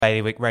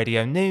Bailiwick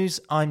Radio News,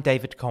 I'm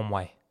David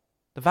Conway.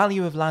 The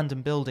value of land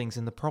and buildings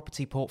in the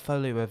property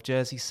portfolio of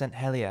Jersey's St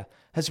Helier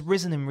has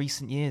risen in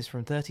recent years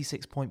from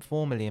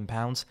 £36.4 million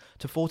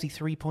to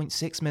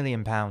 £43.6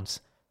 million.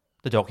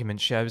 The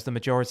document shows the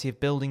majority of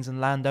buildings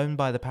and land owned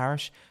by the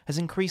parish has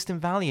increased in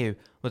value,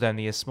 with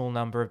only a small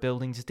number of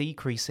buildings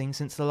decreasing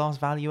since the last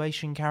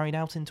valuation carried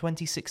out in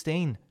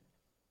 2016.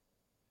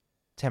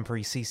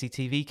 Temporary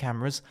CCTV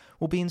cameras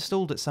will be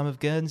installed at some of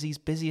Guernsey's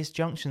busiest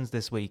junctions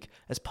this week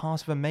as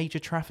part of a major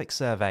traffic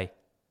survey.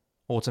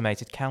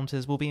 Automated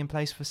counters will be in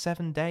place for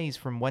 7 days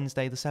from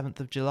Wednesday the 7th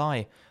of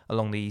July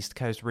along the East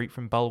Coast route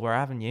from Bulwer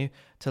Avenue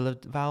to Le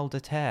Val de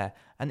Terre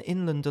and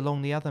inland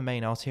along the other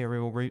main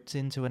arterial routes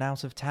into and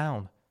out of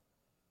town.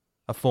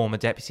 A former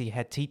deputy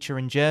head teacher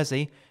in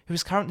Jersey, who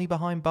is currently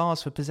behind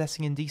bars for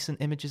possessing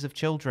indecent images of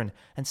children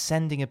and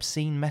sending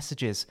obscene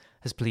messages,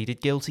 has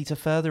pleaded guilty to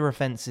further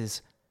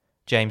offences.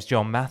 James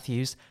John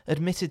Matthews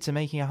admitted to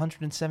making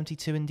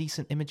 172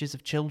 indecent images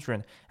of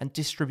children and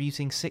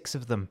distributing 6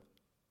 of them.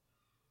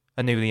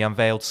 A newly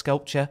unveiled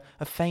sculpture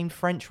of famed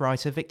French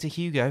writer Victor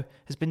Hugo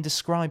has been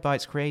described by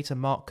its creator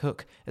Mark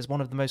Cook as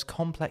one of the most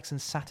complex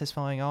and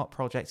satisfying art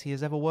projects he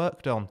has ever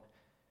worked on.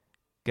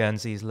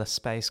 Guernsey's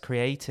L'Espace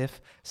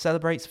Creatif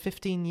celebrates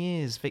 15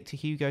 years Victor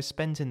Hugo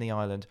spent in the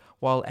island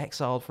while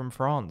exiled from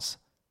France.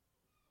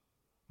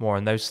 More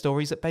on those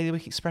stories at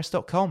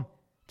bailiwickexpress.com.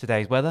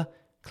 Today's weather: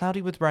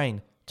 cloudy with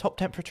rain, top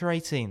temperature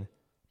 18.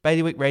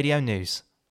 Bailiwick Radio News.